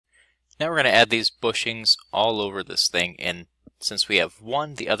Now we're going to add these bushings all over this thing, and since we have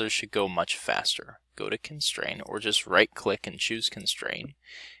one, the others should go much faster. Go to Constrain, or just right-click and choose Constrain. And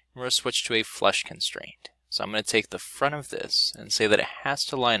we're going to switch to a Flush Constraint. So I'm going to take the front of this and say that it has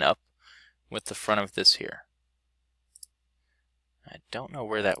to line up with the front of this here. I don't know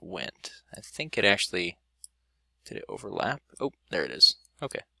where that went. I think it actually... Did it overlap? Oh, there it is.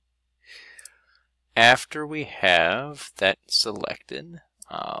 Okay. After we have that selected,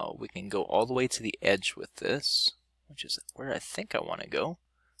 we can go all the way to the edge with this, which is where I think I want to go.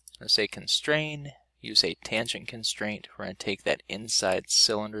 I'm going to say Constrain, use a tangent constraint. We're going to take that inside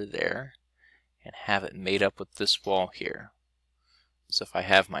cylinder there and have it made up with this wall here. So if I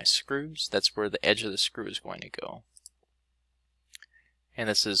have my screws, that's where the edge of the screw is going to go. And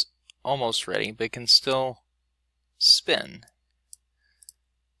this is almost ready, but it can still spin.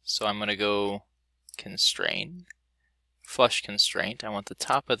 So I'm going to go Constrain, Flush Constraint. I want the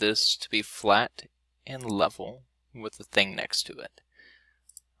top of this to be flat and level with the thing next to it.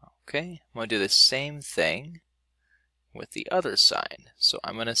 Okay, I'm going to do the same thing with the other side. So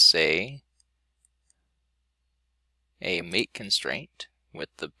I'm going to say a Mate Constraint with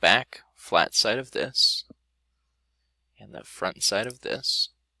the back flat side of this and the front side of this.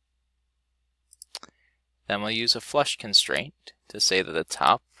 Then we'll use a Flush Constraint to say that the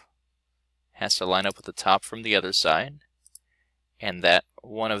top has to line up with the top from the other side, and that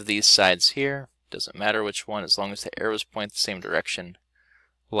one of these sides here, doesn't matter which one, as long as the arrows point the same direction,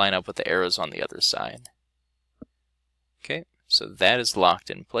 line up with the arrows on the other side. Okay, so that is locked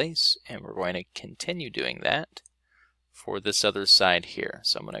in place, and we're going to continue doing that for this other side here.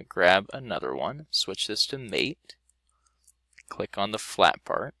 So I'm going to grab another one, switch this to Mate, click on the flat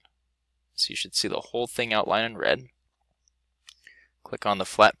part, so you should see the whole thing outlined in red. Click on the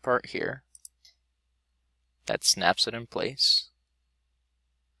flat part here. That snaps it in place.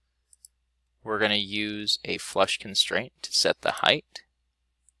 We're going to use a Flush Constraint to set the height.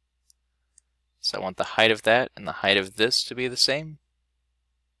 So I want the height of that and the height of this to be the same.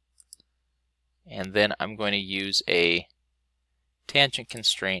 And then I'm going to use a Tangent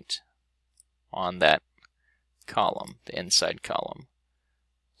Constraint on that column, the inside column.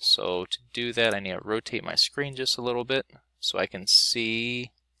 So to do that, I need to rotate my screen just a little bit so I can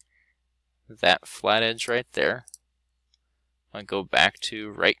see that flat edge right there. I'll go back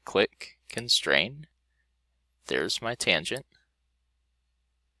to right-click, Constrain. There's my tangent.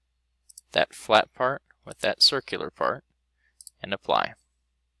 That flat part with that circular part, and apply.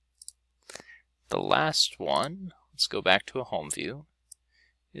 The last one, let's go back to a home view,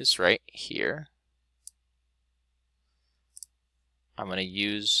 is right here. I'm going to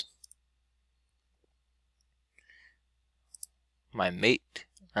use my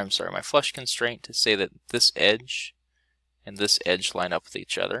my Flush Constraint to say that this edge and this edge line up with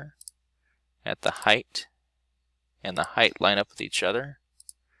each other, at the height and the height line up with each other,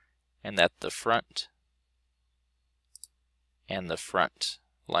 and that the front and the front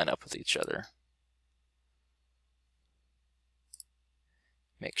line up with each other.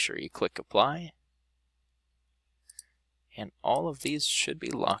 Make sure you click Apply, and all of these should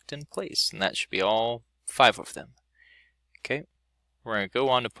be locked in place, and that should be all 5 of them. Okay, we're going to go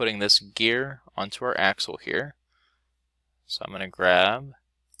on to putting this gear onto our axle here. So I'm going to grab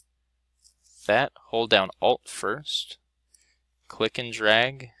that, hold down Alt first, click and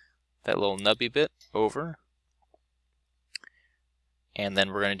drag that little nubby bit over, and then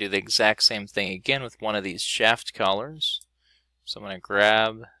we're going to do the exact same thing again with one of these shaft collars. So I'm going to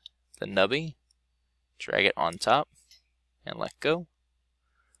grab the nubby, drag it on top, and let go.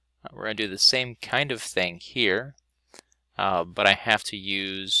 We're going to do the same kind of thing here, but I have to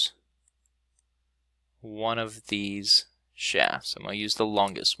use one of these shafts. I'm going to use the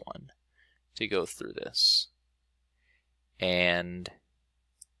longest one to go through this. And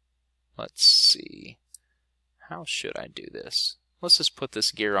let's see, how should I do this? Let's just put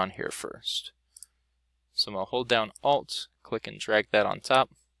this gear on here first. So I'm going to hold down Alt, click and drag that on top.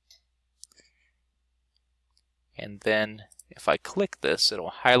 And then if I click this, it'll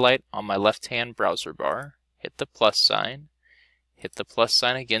highlight on my left-hand browser bar, hit the plus sign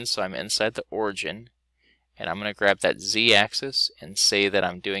again so I'm inside the origin, and I'm going to grab that Z-axis and say that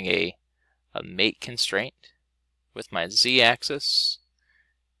I'm doing a Mate Constraint with my Z-axis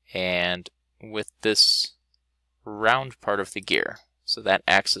and with this round part of the gear, so that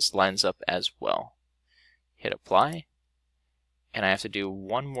axis lines up as well. Hit Apply, and I have to do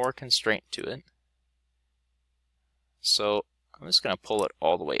one more constraint to it. So I'm just going to pull it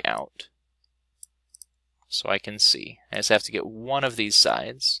all the way out so I can see. I just have to get one of these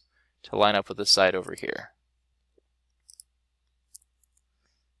sides to line up with the side over here.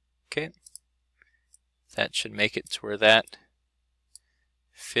 Okay, that should make it to where that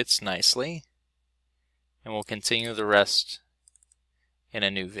fits nicely, and we'll continue the rest in a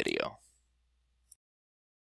new video.